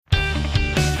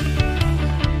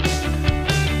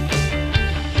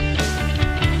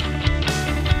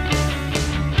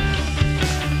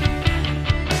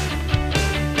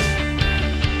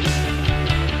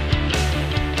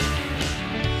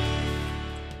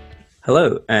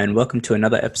Hello, and welcome to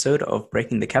another episode of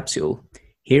Breaking the Capsule.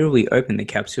 Here we open the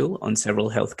capsule on several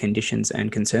health conditions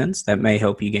and concerns that may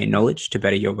help you gain knowledge to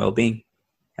better your well-being.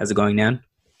 How's it going, Nan?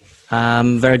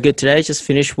 Very good today. Just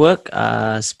finished work.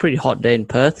 It's a pretty hot day in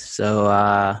Perth, so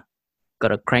got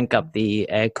to crank up the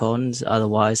air cons.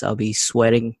 Otherwise, I'll be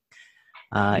sweating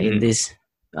in this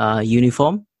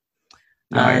uniform.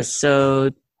 Nice.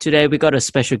 So today we got a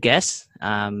special guest,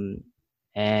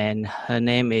 and her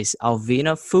name is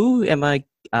Alvina Foo.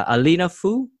 Alvina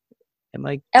Foo? Am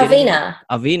I getting Alvina.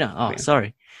 Alvina. Oh,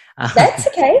 sorry. That's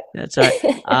okay. That's all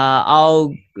right.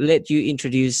 I'll let you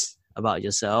introduce about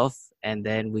yourself, and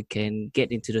then we can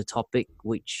get into the topic,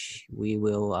 which we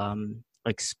will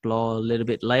explore a little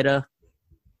bit later.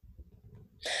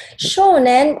 Sure,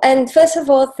 Nan. And first of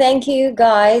all, thank you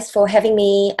guys for having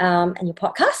me on your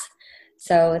podcast.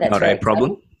 So that's not a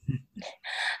problem.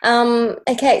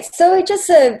 Okay, so just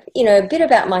a bit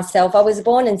about myself. I was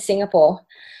born in Singapore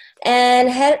and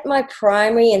had my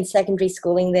primary and secondary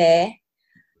schooling there.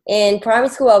 In primary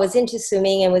school, I was into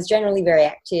swimming and was generally very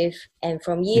active. And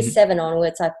from year 7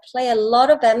 onwards, I play a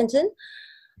lot of badminton.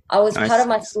 I was Nice. part of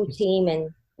my school team, and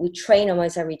we train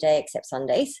almost every day except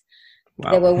Sundays.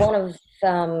 Wow. They were one of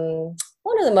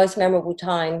the most memorable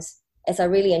times, as I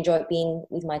really enjoyed being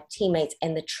with my teammates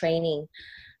and the training.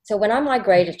 So when I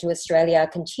migrated to Australia, I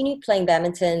continued playing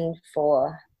badminton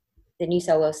for the New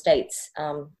South Wales States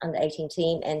under 18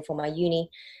 team, and for my uni,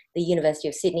 the University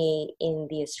of Sydney, in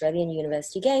the Australian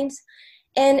University Games.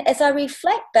 And as I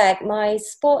reflect back, my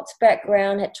sports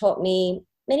background had taught me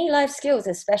many life skills,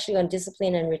 especially on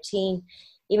discipline and routine,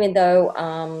 even though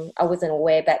I wasn't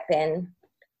aware back then.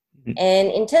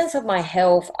 And in terms of my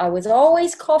health, I was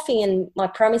always coughing in my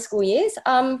primary school years.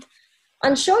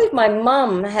 Unsure if my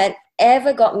mum had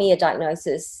ever got me a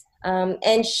diagnosis,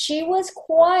 and she was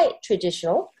quite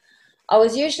traditional. I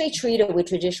was usually treated with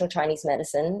traditional Chinese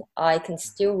medicine. I can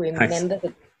still remember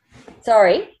Nice.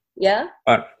 Sorry, yeah?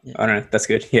 Oh, I don't know. That's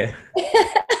good. Yeah.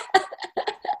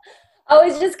 I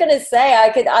was just going to say,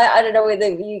 I don't know whether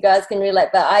you guys can relate,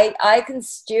 but I can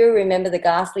still remember the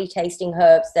ghastly tasting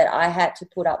herbs that I had to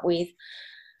put up with.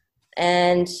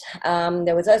 And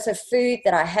there was also food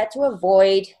that I had to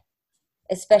avoid,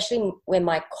 especially when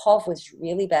my cough was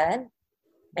really bad.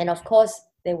 And of course,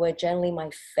 they were generally my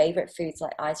favorite foods,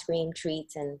 like ice cream,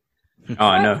 treats, and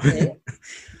Oh, no. food.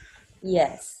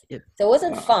 Yes. Yep. So it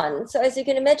wasn't fun. So as you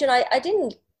can imagine, I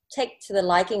didn't take to the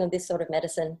liking of this sort of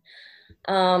medicine.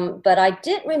 But I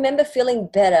did remember feeling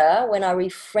better when I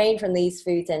refrained from these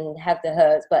foods and have the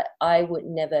herbs, but I would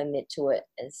never admit to it,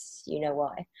 as you know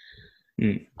why.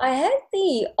 I had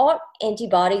the odd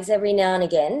antibiotics every now and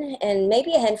again, and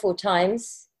maybe a handful of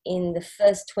times in the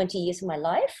first 20 years of my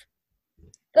life.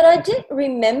 But I did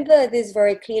remember this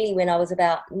very clearly when I was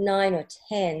about 9 or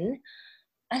 10.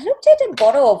 I looked at a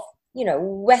bottle of,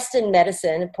 Western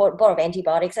medicine, a bottle of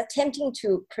antibiotics, attempting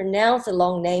to pronounce a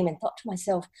long name, and thought to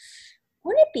myself,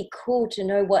 wouldn't it be cool to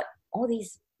know what all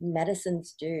these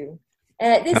medicines do?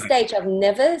 And at this stage, I've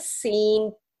never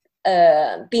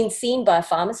been seen by a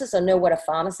pharmacist or know what a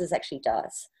pharmacist actually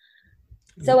does.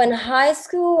 So in high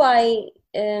school, I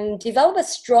developed a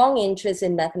strong interest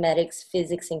in mathematics,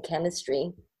 physics, and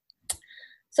chemistry.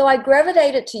 So I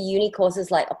gravitated to uni courses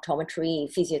like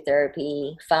optometry,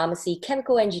 physiotherapy, pharmacy,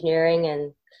 chemical engineering,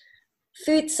 and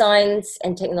food science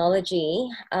and technology.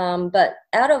 But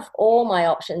out of all my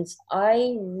options,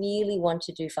 I really want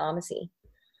to do pharmacy.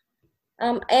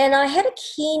 And I had a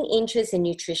keen interest in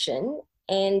nutrition.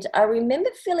 And I remember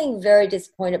feeling very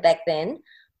disappointed back then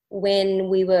when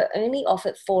we were only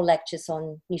offered 4 lectures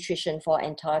on nutrition for our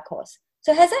entire course.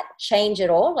 So has that changed at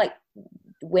all, like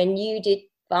when you did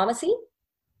pharmacy?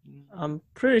 I'm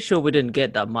pretty sure we didn't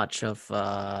get that much of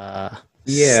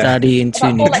Yeah. study into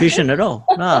About 4 nutrition lectures? at all.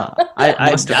 No,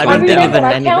 I Must have I been don't down. remember even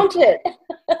I any. counted.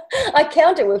 I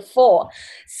counted with 4.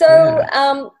 So,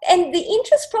 and the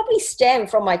interest probably stemmed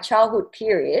from my childhood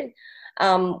period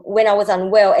when I was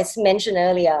unwell, as mentioned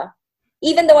earlier.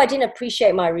 Even though I didn't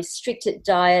appreciate my restricted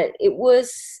diet, it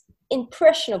was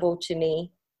impressionable to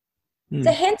me.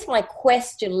 So hence my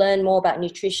quest to learn more about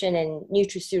nutrition and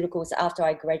nutraceuticals after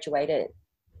I graduated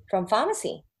from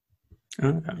pharmacy.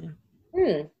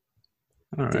 Okay.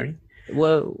 All right.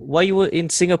 Well, while you were in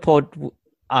Singapore,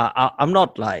 I'm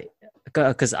not like,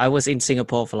 because I was in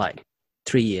Singapore for like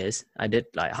 3 years. I did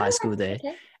like high school there.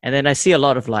 Okay. And then I see a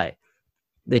lot of like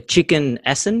the chicken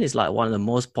essen is like one of the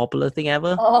most popular thing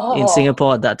ever in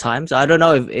Singapore at that time. So I don't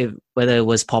know if whether it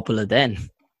was popular then.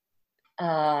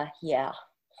 Yeah.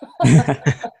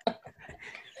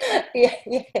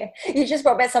 Yeah. You just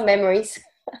brought back some memories.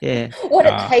 Yeah. What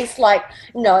it tastes like.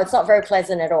 No, it's not very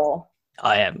pleasant at all.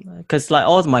 I am, because like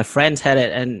all my friends had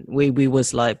it, and we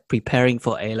was like preparing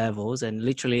for A levels, and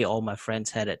literally all my friends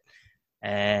had it,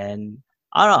 and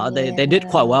I don't know, they did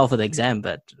quite Yeah. well for the exam,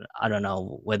 but I don't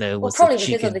know whether it Well, was the probably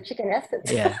because of the chicken. chicken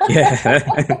acids. Yeah.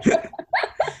 Yeah.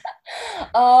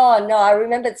 Oh no, I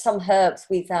remembered some herbs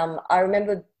with I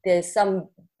remember there's some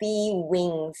bee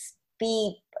wings.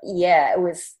 Yeah, it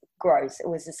was gross. It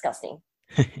was disgusting.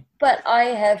 But I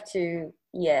have to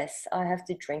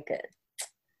drink it.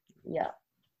 Yeah.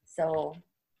 So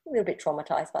a little bit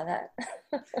traumatized by that.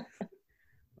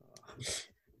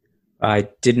 I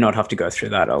did not have to go through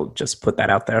that. I'll just put that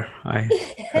out there. I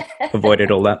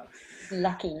avoided all that.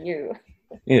 Lucky you.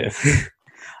 Yeah.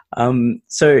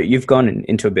 So you've gone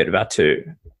into a bit about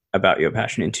your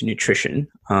passion into nutrition.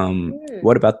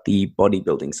 What about the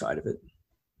bodybuilding side of it?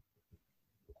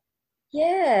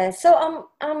 Yeah. So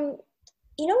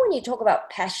you know when you talk about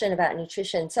passion about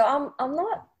nutrition, so I'm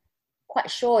not quite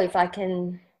sure if I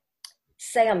can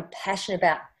say I'm passionate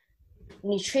about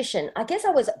nutrition. I guess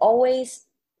I was always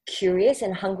curious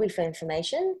and hungry for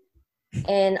information.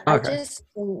 And I Okay. just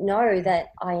know that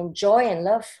I enjoy and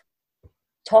love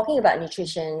talking about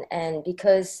nutrition. And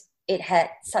because it had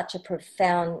such a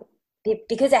profound,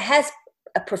 because it has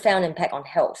a profound impact on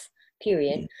health,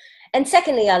 period. And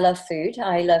secondly, I love food.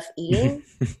 I love eating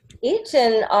it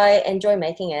and I enjoy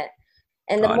making it.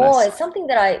 And the Oh, more nice. it's something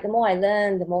the more I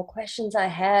learn, the more questions I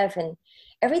have, and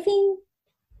everything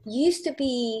used to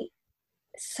be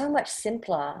so much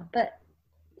simpler. But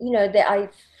that I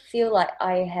feel like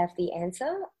I have the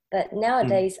answer. But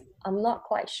nowadays, I'm not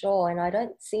quite sure, and I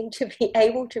don't seem to be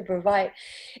able to provide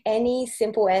any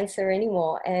simple answer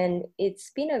anymore. And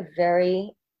it's been a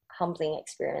very humbling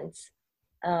experience.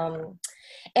 Ishan,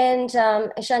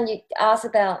 you asked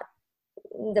about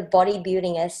the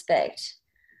bodybuilding aspect.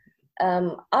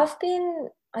 I've been,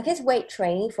 I guess, weight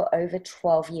training for over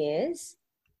 12 years,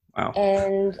 Wow.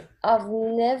 and I've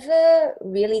never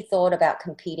really thought about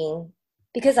competing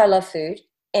because I love food.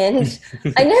 And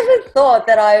I never thought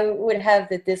that I would have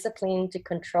the discipline to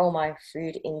control my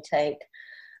food intake,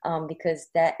 because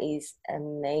that is a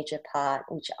major part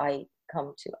which I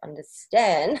come to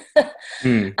understand.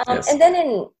 Yes. And then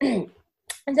in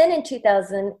and then in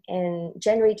 2000 and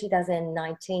January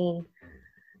 2019,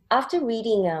 after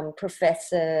reading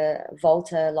Professor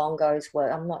Walter Longo's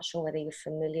work, I'm not sure whether you're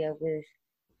familiar with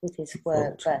his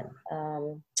work, but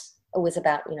it was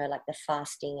about like the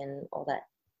fasting and all that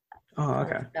Oh, kind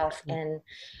okay. of stuff, and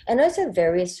also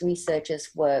various researchers'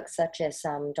 work, such as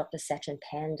Dr. Sachin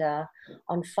Panda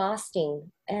on fasting.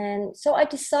 And so I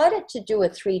decided to do a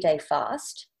 3-day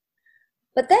fast,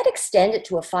 but that extended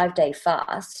to a 5-day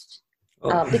fast,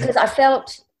 Oh. because I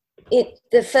felt it.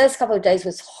 The first couple of days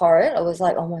was horrid. I was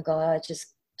like, oh my god, I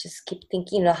just keep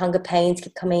thinking, hunger pains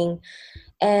keep coming,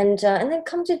 and then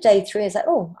come to day 3, it's like,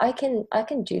 oh, I can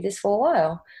do this for a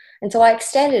while, and so I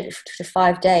extended it to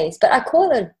 5 days. But I call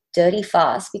it a dirty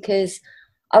fast because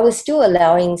I was still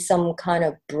allowing some kind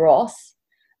of broth,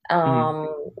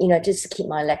 just to keep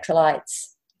my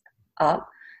electrolytes up,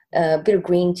 a bit of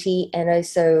green tea, and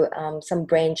also some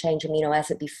brain change amino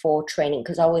acid before training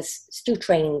because I was still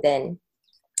training then.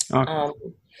 Okay.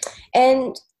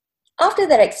 And after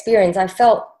that experience, I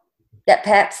felt that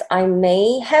perhaps I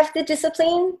may have the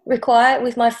discipline required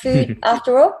with my food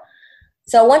after all.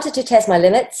 So I wanted to test my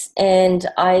limits, and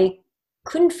I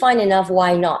couldn't find enough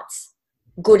why nots,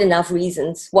 good enough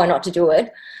reasons why not to do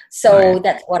it. So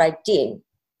that's what I did.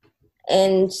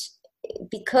 And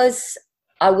because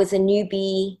I was a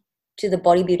newbie to the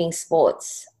bodybuilding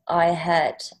sports, I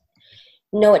had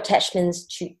no attachments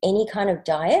to any kind of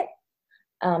diet,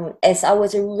 as I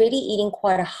was already eating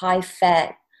quite a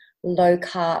high-fat,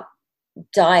 low-carb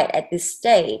diet at this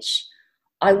stage.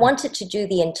 I wanted to do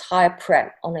the entire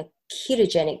prep on a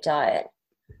ketogenic diet.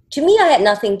 To me, I had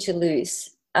nothing to lose.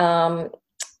 And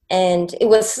it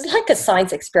was like a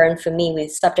science experiment for me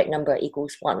with subject number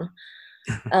equals 1.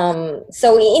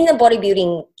 So in the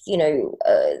bodybuilding,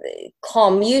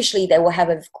 usually they will have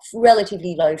a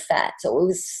relatively low fat. So it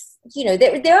was,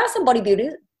 there are some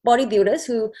bodybuilders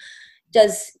who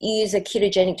does use a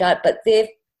ketogenic diet, but they're,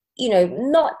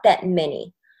 not that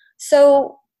many.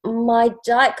 So my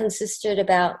diet consisted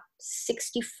about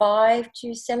 65 to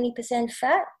 70%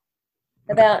 fat,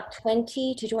 about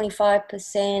 20 to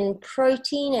 25%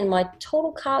 protein, and my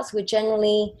total carbs were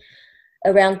generally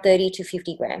around 30 to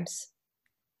 50 grams.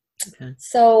 Okay.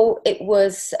 So it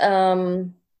was,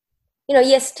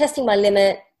 yes, testing my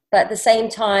limit, but at the same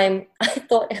time, I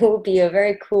thought it would be a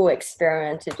very cool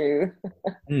experiment to do.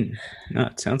 No,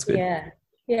 it sounds good.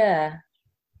 Yeah.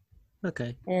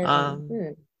 Okay.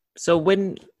 And, So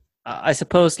when I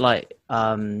suppose like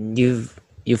you've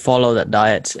you follow that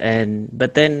diet.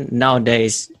 But then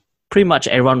nowadays, pretty much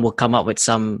everyone will come up with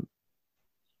some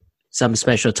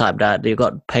special type diet. You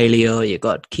got paleo, you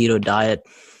got keto diet,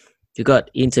 you got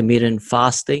intermittent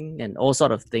fasting, and all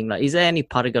sort of thing. Like, is there any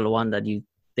particular one that you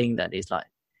think that is like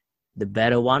the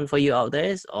better one for you out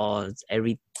there, or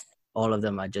all of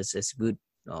them are just as good?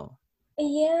 Or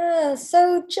Yeah,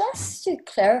 so just to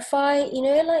clarify,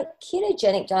 like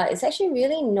ketogenic diet is actually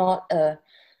really not a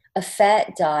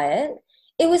fat diet.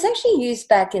 It was actually used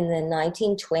back in the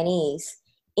 1920s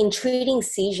in treating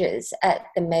seizures at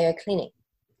the Mayo Clinic.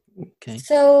 okay,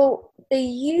 So the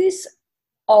use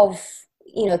of,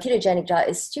 ketogenic diet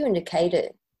is still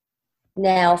indicated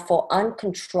now for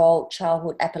uncontrolled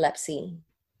childhood epilepsy,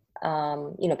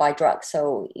 by drugs.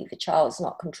 So if a child is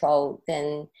not controlled,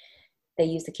 then they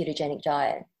use the ketogenic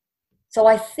diet. So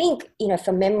I think,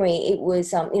 from memory, it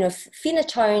was,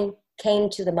 phenotone came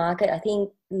to the market, I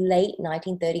think, late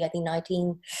 1930, I think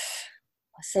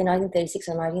 1936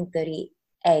 or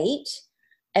 1938.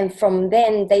 And from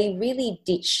then, they really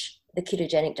ditched the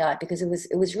ketogenic diet because it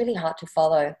was really hard to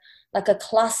follow. Like a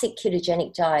classic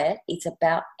ketogenic diet, it's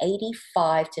about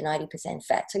 85 to 90%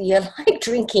 fat. So you're like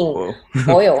drinking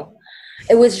oil.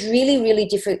 It was really, really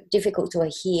difficult to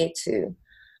adhere to.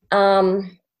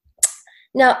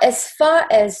 Now, as far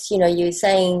as, you're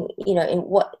saying, in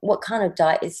what kind of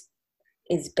diet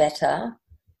is better,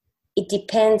 it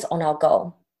depends on our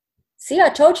goal. See, I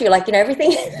told you,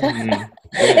 everything,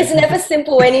 it's never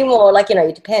simple anymore.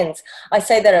 It depends. I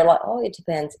say that a lot. Oh, it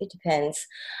depends. It depends.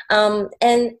 And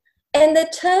the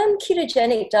term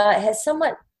ketogenic diet has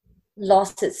somewhat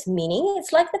lost its meaning.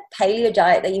 It's like the paleo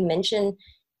diet that you mentioned.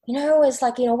 It's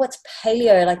like, what's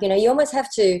paleo? You almost have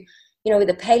to, with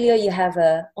the paleo, you have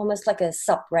almost like a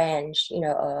sub-branch,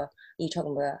 you're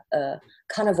talking about a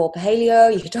carnivore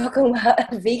paleo, you're talking about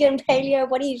a vegan paleo,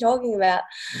 what are you talking about?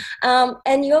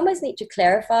 And you almost need to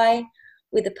clarify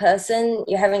with the person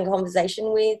you're having a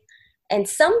conversation with. And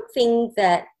something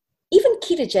that, even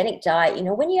ketogenic diet,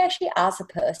 when you actually ask a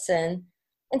person,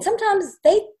 and sometimes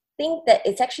they think that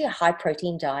it's actually a high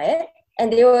protein diet,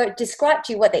 and they will describe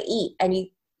to you what they eat, and you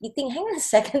think, hang on a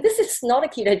second, this is not a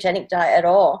ketogenic diet at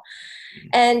all.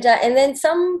 And then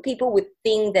some people would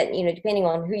think that, depending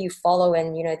on who you follow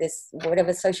and, this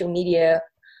whatever social media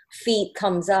feed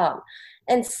comes up.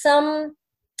 And some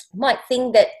might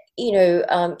think that,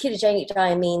 ketogenic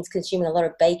diet means consuming a lot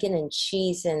of bacon and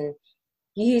cheese and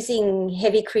using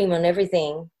heavy cream on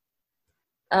everything.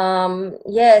 So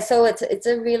it's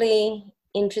a really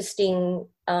interesting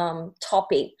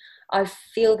topic. I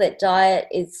feel that diet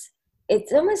it's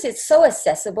so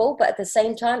accessible, but at the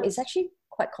same time, it's actually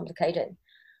quite complicated.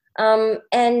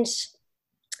 And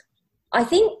I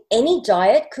think any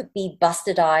diet could be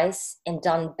bastardized and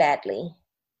done badly.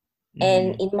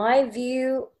 And in my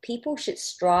view, people should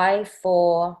strive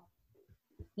for,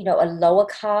 a lower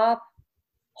carb,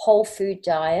 whole food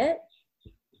diet.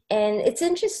 And it's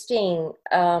interesting.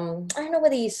 I don't know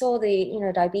whether you saw the,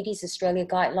 Diabetes Australia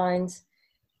guidelines.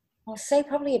 I'll say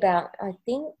probably about, I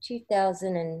think,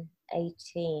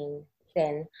 2018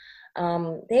 then.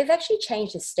 They've actually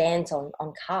changed the stance on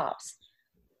carbs.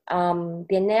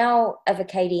 They're now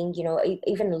advocating,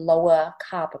 even a lower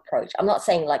carb approach. I'm not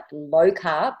saying like low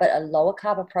carb, but a lower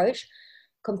carb approach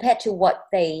compared to what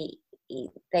they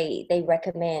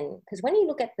recommend. Because when you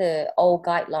look at the old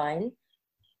guideline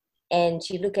and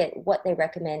you look at what they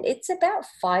recommend, it's about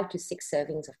 5 to 6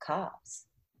 servings of carbs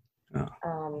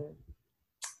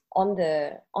on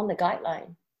the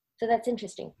guideline. So that's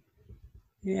interesting.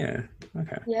 Yeah.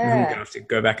 Okay. Yeah. I'm gonna have to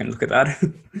go back and look at that.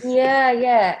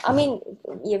 Yeah. I mean,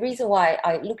 the reason why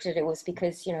I looked at it was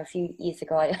because, a few years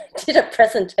ago I did a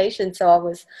presentation, so I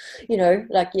was,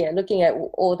 looking at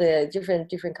all the different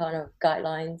kind of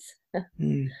guidelines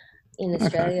in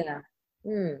Australia.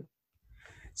 Okay.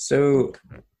 So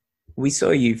we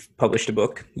saw you've published a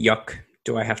book, Yuck,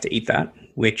 Do I Have to Eat That?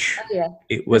 Which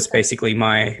it was basically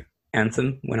my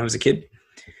anthem when I was a kid.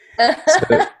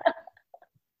 So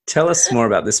tell us more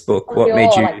about this book. What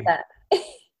made you like that?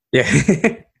 Yeah.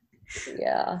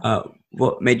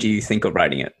 What made you think of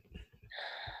writing it?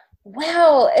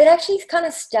 Well, it actually kind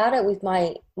of started with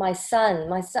my son.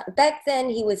 My son, back then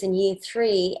he was in year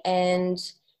 3, and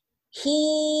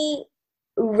he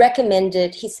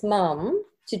recommended his mum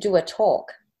to do a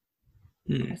talk.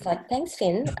 I was like, thanks,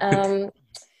 Finn. And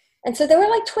so there were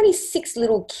like 26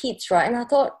 little kids, right? And I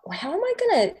thought, well, how am I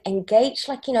going to engage,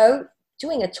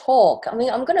 doing a talk? I mean,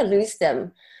 I'm going to lose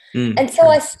them. And so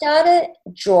I started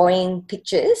drawing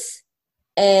pictures,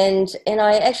 and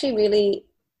I actually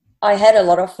I had a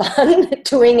lot of fun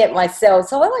doing it myself.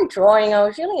 So I like drawing. I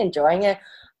was really enjoying it.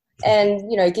 and,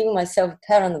 giving myself a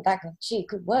pat on the back. Like, gee,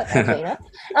 good work, Alvina.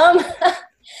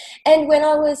 And when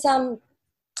I was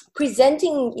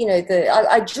presenting,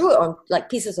 I drew it on like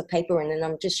pieces of paper, and then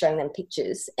I'm just showing them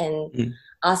pictures and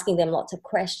asking them lots of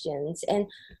questions. And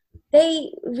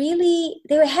they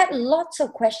had lots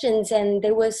of questions, and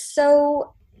they were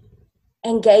so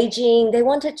engaging. They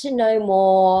wanted to know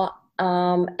more,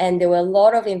 and there were a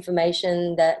lot of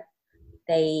information that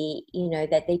they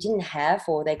didn't have,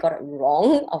 or they got it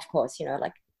wrong, of course, year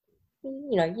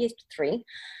 3.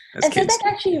 That's and kids. So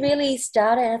that actually really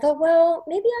started. I thought, well,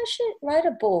 maybe I should write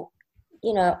a book,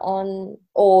 on,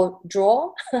 or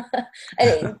draw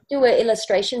and do an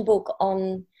illustration book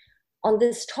on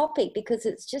this topic, because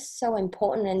it's just so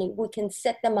important, and we can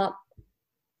set them up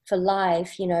for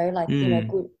life,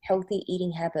 good healthy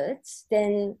eating habits.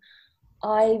 Then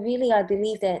I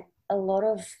believe that a lot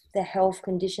of the health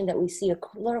condition that we see, a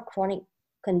lot of chronic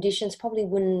conditions probably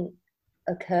wouldn't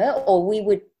occur, or we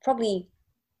would probably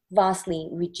vastly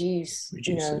reduce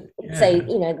say,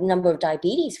 the number of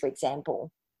diabetes, for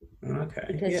example. Okay.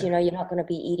 Because, you're not going to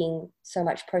be eating so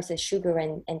much processed sugar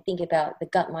and think about the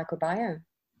gut microbiome.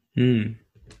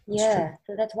 Yeah.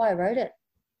 So that's why I wrote it.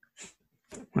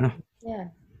 Wow. Yeah.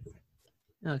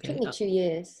 Okay. It took me 2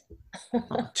 years.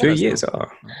 2 years. Oh.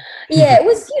 Yeah, it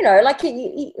was,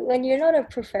 when you're not a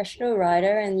professional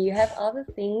writer and you have other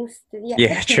things True. you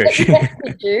have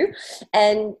to do.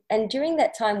 And during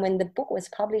that time when the book was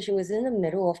published, it was in the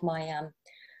middle of my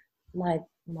my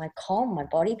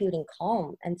bodybuilding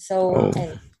com. And so,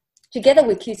 and together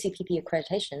with QCPP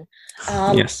accreditation,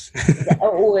 yes, it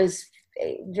was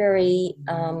very,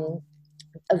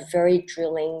 a very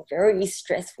drilling, very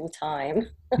stressful time.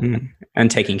 And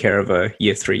taking care of a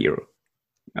year 3-year-old.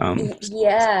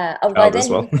 By then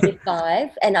well. he's year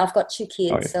 5, and I've got 2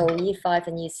 kids, so year 5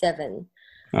 and year 7.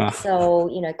 So,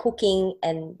 cooking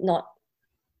and not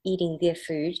eating their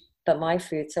food, but my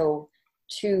food. So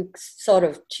two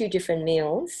different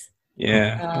meals.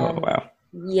 Yeah. Wow.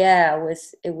 Yeah,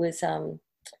 it was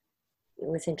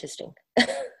interesting.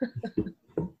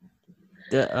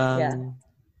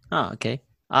 Okay.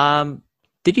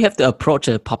 Did you have to approach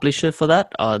a publisher for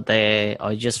that, or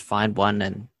you just find one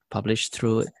and publish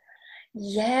through it?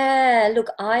 Yeah, look,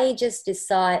 I just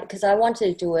decided, because I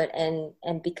wanted to do it,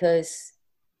 and because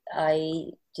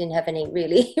I didn't have any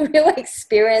really real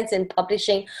experience in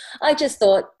publishing, I just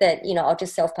thought that, I'll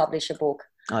just self-publish a book.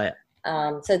 Oh,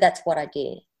 yeah. So that's what I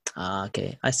did.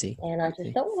 Okay, I see. And I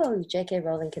just thought, well, J.K.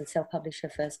 Rowling can self-publish her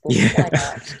first book. Why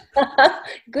not?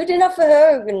 Good enough for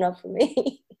her, good enough for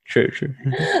me. True.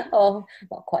 Oh,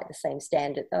 not quite the same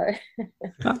standard though.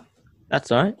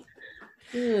 That's all right.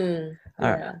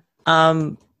 All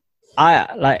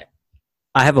right.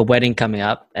 I have a wedding coming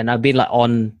up, and I've been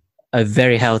on a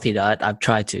very healthy diet. I've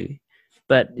tried to,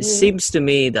 but it seems to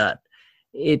me that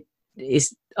it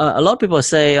is a lot of people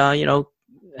say,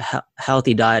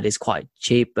 healthy diet is quite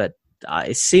cheap, but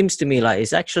it seems to me like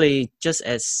it's actually just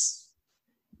as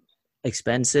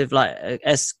expensive,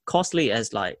 as costly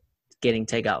as getting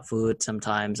takeout food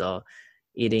sometimes, or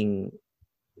eating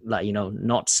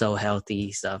not so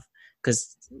healthy stuff,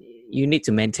 because you need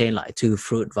to maintain 2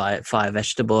 fruit, 5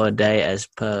 vegetable a day as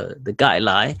per the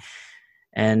guideline,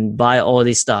 and buy all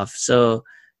this stuff. So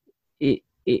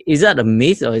is that a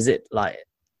myth, or is it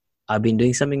I've been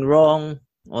doing something wrong,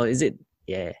 or is it?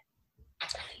 Yeah.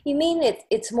 You mean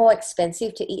it's more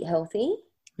expensive to eat healthy?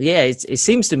 Yeah, it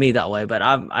seems to me that way, but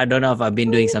I don't know if I've been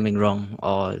doing something wrong,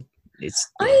 or it's.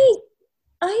 Yeah.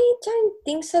 I don't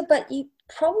think so, but you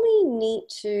probably need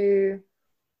to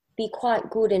be quite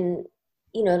good in,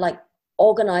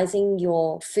 organizing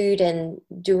your food and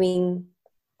doing,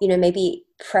 maybe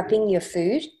prepping your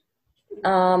food.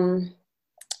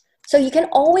 So you can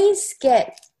always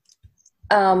get,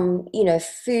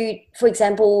 food, for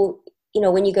example,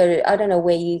 when you go to, I don't know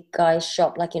where you guys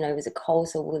shop, is it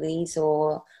Coles or Woolies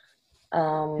or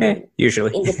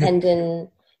usually independent?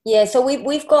 Yeah, so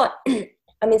we've got,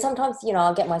 I mean, sometimes,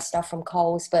 I'll get my stuff from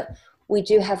Coles, but we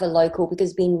do have a local,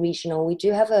 because being regional, we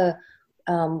do have a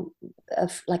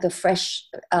fresh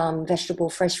vegetable,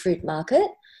 fresh fruit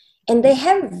market, and they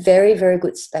have very, very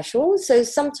good specials. So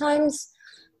sometimes,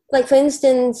 for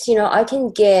instance, I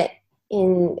can get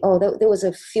there was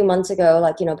a few months ago,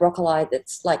 broccoli,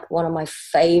 that's one of my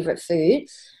favorite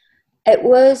foods. It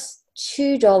was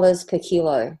 $2 per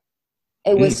kilo.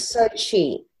 It was so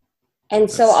cheap. And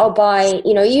so I'll buy,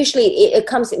 usually it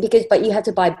comes but you have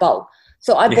to buy bulk.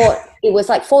 So I bought, it was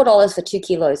 $4 for 2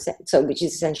 kilos, so which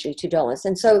is essentially $2.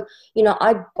 And so,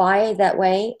 I buy it that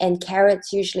way, and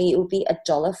carrots, usually it would be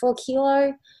 $1 for a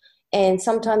kilo. And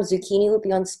sometimes zucchini would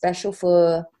be on special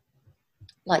for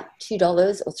like $2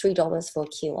 or $3 for a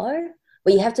kilo,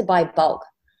 but you have to buy bulk.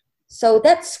 So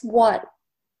that's what,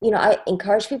 I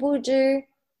encourage people to do.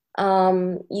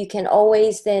 You can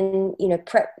always then,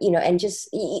 prep, and just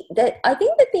that. I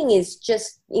think the thing is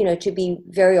just, to be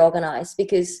very organized,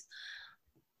 because,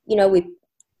 with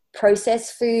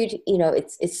processed food,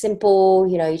 it's simple,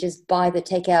 you just buy the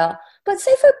takeout. But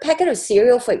say for a packet of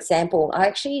cereal, for example, I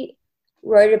actually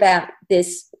wrote about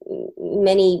this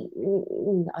many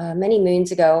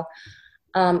moons ago,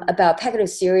 about a packet of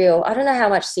cereal. I don't know how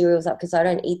much cereal's up because I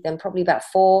don't eat them. Probably about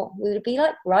 $4. Would it be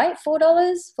like, right,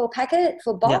 $4 for a packet,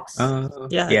 for a box?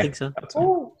 Yeah, I think so.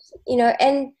 Oh,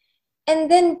 and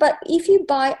then, but if you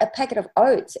buy a packet of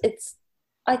oats,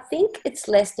 I think it's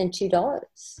less than $2.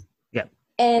 Yeah.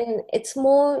 And it's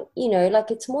more,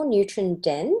 it's more nutrient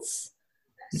dense.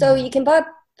 So you can buy a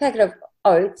packet of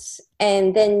oats,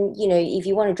 and then, if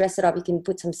you want to dress it up, you can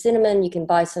put some cinnamon, you can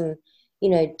buy some,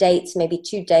 dates, maybe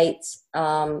 2 dates,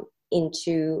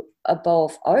 into a bowl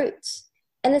of oats.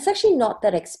 And it's actually not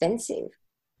that expensive.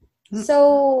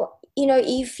 So,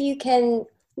 if you can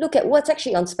look at what's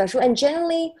actually on special, and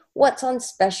generally what's on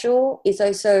special is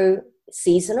also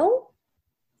seasonal.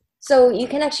 So you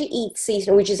can actually eat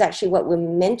seasonal, which is actually what we're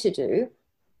meant to do.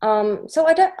 So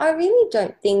I really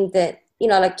don't think that,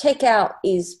 like takeout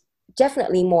is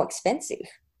definitely more expensive.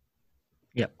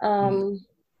 Yeah.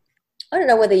 I don't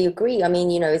know whether you agree. I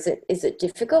mean, is it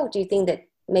difficult? Do you think that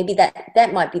maybe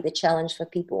that might be the challenge for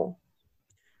people?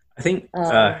 I think,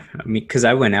 because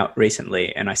I went out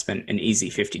recently and I spent an easy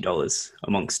 $50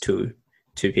 amongst two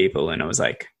people, and I was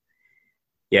like,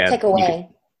 yeah, take away.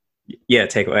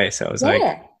 Take away. So I was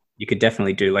like, you could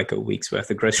definitely do like a week's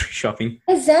worth of grocery shopping.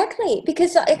 Exactly,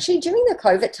 because actually during the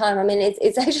COVID time, I mean,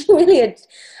 it's actually really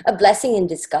a blessing in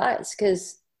disguise,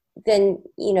 because then,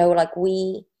 like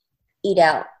we eat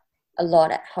out a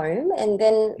lot at home, and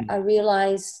then I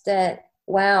realized that,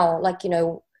 wow, like,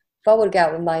 if I would go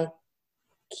out with my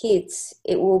kids,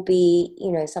 it will be,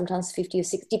 sometimes 50 or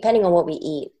 60, depending on what we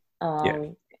eat.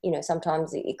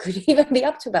 Sometimes it could even be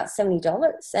up to about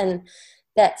 $70, and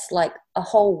that's like a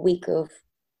whole week of,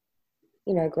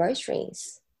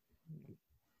 groceries.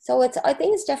 So I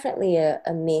think it's definitely a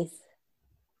myth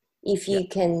if you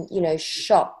can,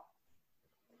 shop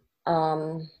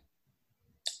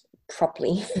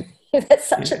properly, if that's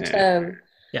such a term.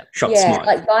 Yeah, shop smart.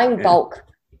 Like buying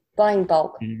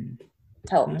bulk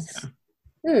helps.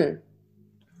 Okay.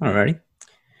 Alrighty.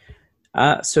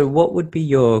 So what would be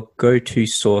your go-to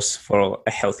source for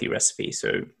a healthy recipe?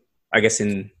 So I guess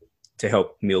to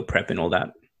help meal prep and all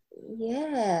that.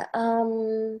 Yeah.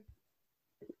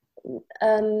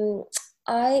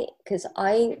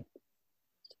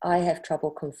 I have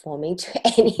trouble conforming to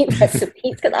any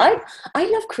recipes, because I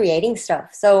love creating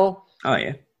stuff. So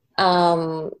I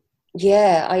don't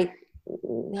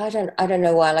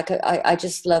know why. Like I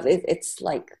just love it. It's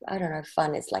like, I don't know,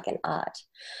 fun. It's like an art.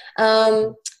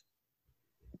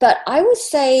 But I would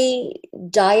say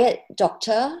Diet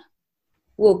Doctor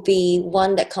will be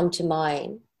one that come to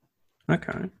mind.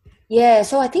 Okay. Yeah,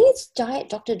 so I think it's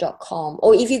dietdoctor.com,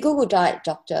 or if you Google Diet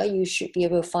Doctor, you should be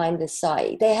able to find the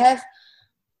site. They have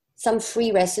some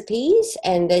free recipes,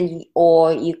 and then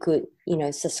or you could,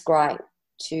 subscribe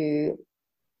to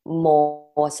more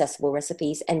accessible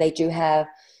recipes, and they do have,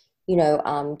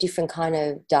 different kind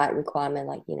of diet requirement,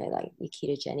 like, like your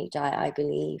ketogenic diet, I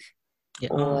believe,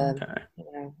 or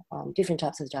different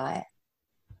types of diet.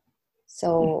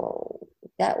 So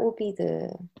that will be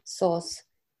the source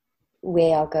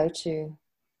where I'll go to.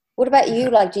 What about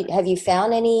you? Like, have you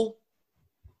found any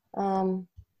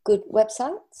good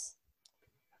websites?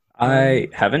 I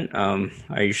haven't.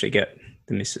 I usually get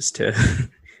the missus to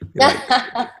be like,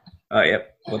 oh,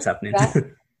 yep, what's happening? Right?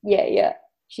 Yeah.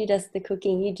 She does the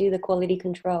cooking. You do the quality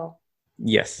control.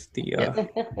 Yes.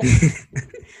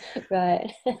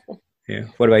 Right. Yeah.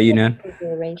 What about you, Nan?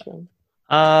 The arrangement.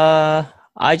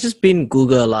 I just been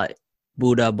Google like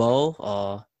Buddha bowl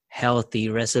or healthy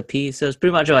recipes. So it's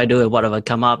pretty much what I do. Whatever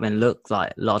come up and look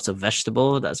like lots of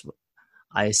vegetable,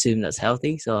 I assume that's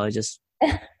healthy. So I just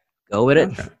go with it.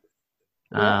 Okay.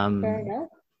 Fair enough.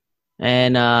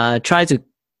 And try to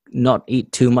not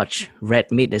eat too much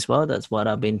red meat as well. That's what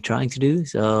I've been trying to do.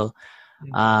 So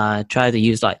try to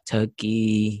use like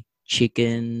turkey,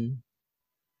 chicken.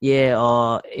 Yeah,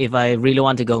 or if I really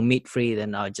want to go meat free,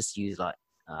 then I'll just use like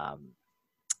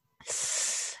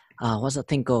what's that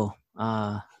thing called?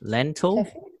 Lentils.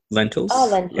 Oh, lentils.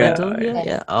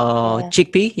 Yeah. Or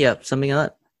chickpea, something like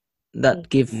that. That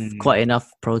give quite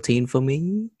enough protein for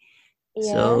me.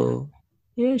 Yeah. So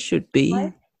should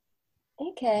be.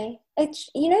 Okay.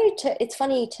 It's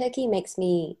funny. Turkey makes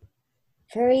me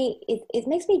it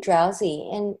makes me drowsy,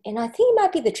 and I think it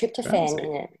might be the tryptophan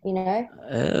in it, you know.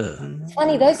 It's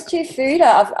funny, those two food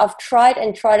I've tried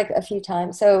a few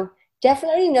times. So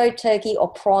definitely no turkey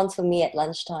or prawns for me at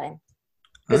lunchtime,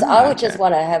 because I would just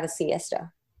want to have a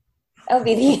siesta. That would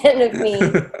be the end of me.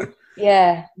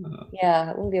 Yeah,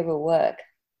 it wouldn't be able to work.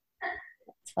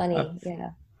 It's funny.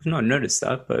 I've not noticed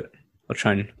that, but I'll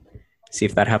try and see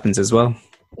if that happens as well.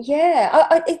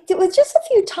 Yeah, it was just a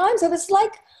few times. It was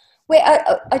like where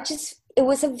I just, it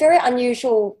was a very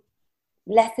unusual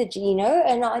lethargy, you know,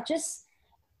 and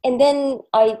then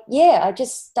I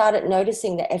just started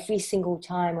noticing that every single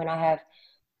time when I have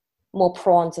more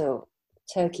prawns or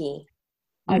turkey,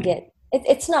 I get,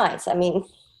 it's nice. I mean,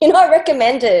 I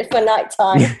recommend it for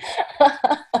nighttime.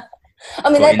 I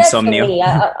mean, that's for me.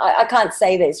 I can't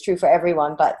say that it's true for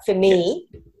everyone, but for me,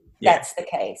 that's the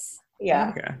case. Yeah.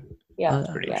 Okay. Yeah.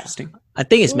 That's pretty interesting. I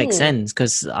think it makes sense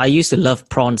because I used to love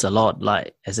prawns a lot,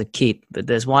 like as a kid. But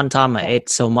there's one time I ate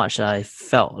so much I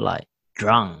felt like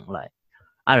drunk. Like,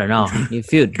 I don't know. You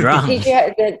feel drunk. Did you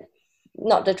have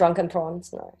not the drunken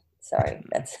prawns? No, sorry.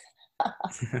 That's.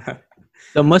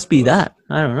 So it must be that.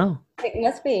 I don't know. It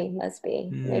must be.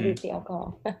 Maybe it's the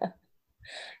alcohol.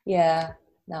 Yeah.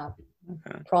 No.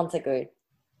 Prawns are good.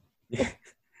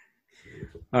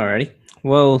 Alrighty.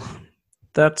 Well,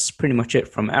 that's pretty much it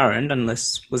from our end,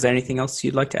 unless was there anything else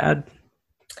you'd like to add?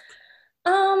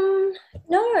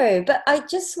 No, but I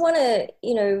just want to,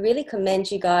 really commend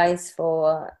you guys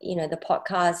for, the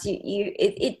podcast.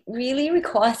 It really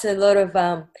requires a lot of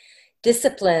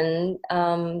discipline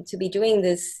to be doing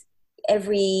this I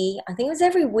think it was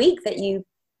every week that you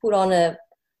put on a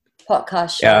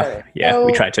podcast show. Yeah,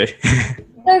 we try to.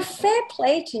 So fair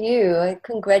play to you.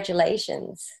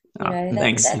 Congratulations.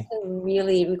 Thanks. That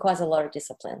really requires a lot of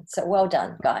discipline. So well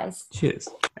done, guys. Cheers.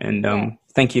 And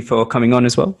thank you for coming on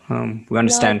as well. We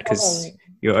understand because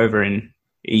you're over in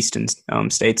eastern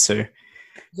states, so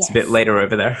it's a bit later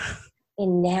over there.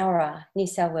 In Nowra, New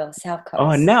South Wales, South Coast. Oh,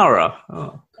 Nowra.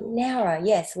 Oh. Nowra,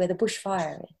 yes, where the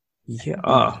bushfire is. Yeah.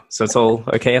 Oh, so it's all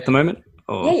okay at the moment?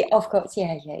 Or? Yeah, of course.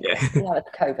 Yeah. It's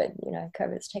COVID.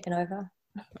 COVID's taken over.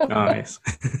 Oh, yes.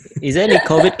 Is there any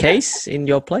COVID case in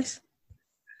your place?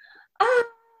 At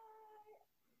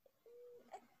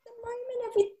the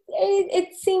moment,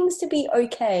 it seems to be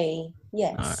okay.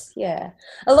 Yes, yeah.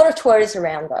 A lot of tourists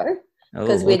around though,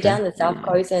 because we're down the South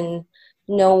Coast and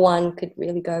no one could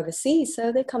really go overseas,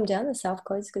 so they come down the South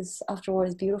Coast because after all,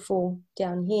 it's beautiful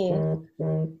down here.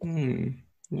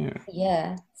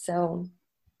 Yeah. So,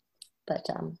 but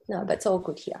no, but it's all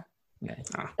good here.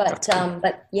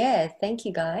 But yeah, thank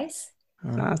you guys.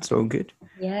 That's all good.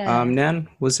 Yeah. Nan,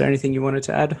 was there anything you wanted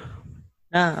to add?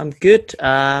 I'm good.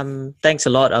 Thanks a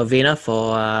lot, Alvina,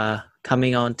 for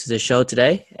coming on to the show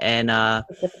today. And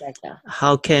it's a pleasure.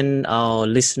 How can our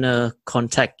listener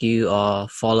contact you or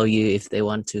follow you if they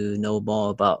want to know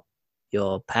more about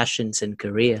your passions and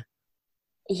career?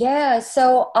 Yeah,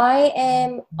 so I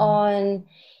am on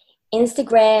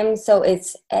Instagram, so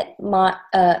it's at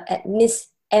Miss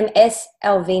MS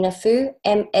Alvina Foo,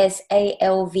 MSALVINAF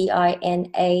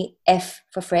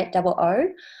for Fred, O.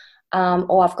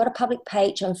 Or I've got a public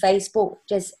page on Facebook,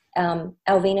 just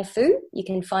Alvina Foo. You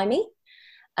can find me.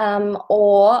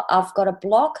 Or I've got a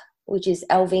blog, which is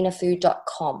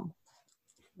alvinafoo.com.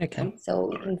 Okay.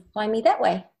 So you can find me that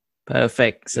way.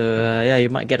 Perfect. So you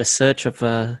might get a search of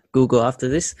Google after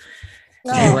this.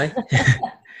 Anyway.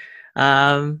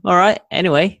 All right.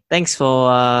 Anyway, thanks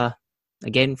for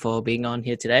again for being on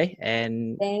here today,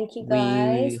 and thank you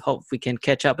guys. We hope we can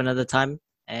catch up another time,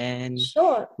 and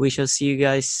sure, we shall see you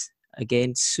guys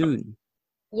again soon.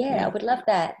 Yeah, I would love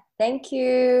that. Thank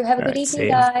you. Have a good evening,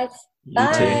 guys.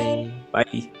 Bye.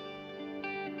 Bye.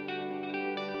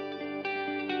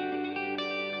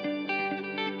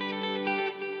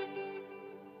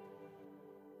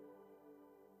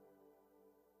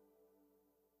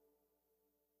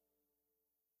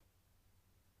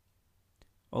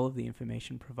 All of the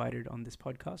information provided on this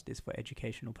podcast is for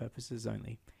educational purposes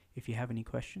only. If you have any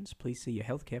questions, please see your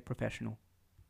healthcare professional.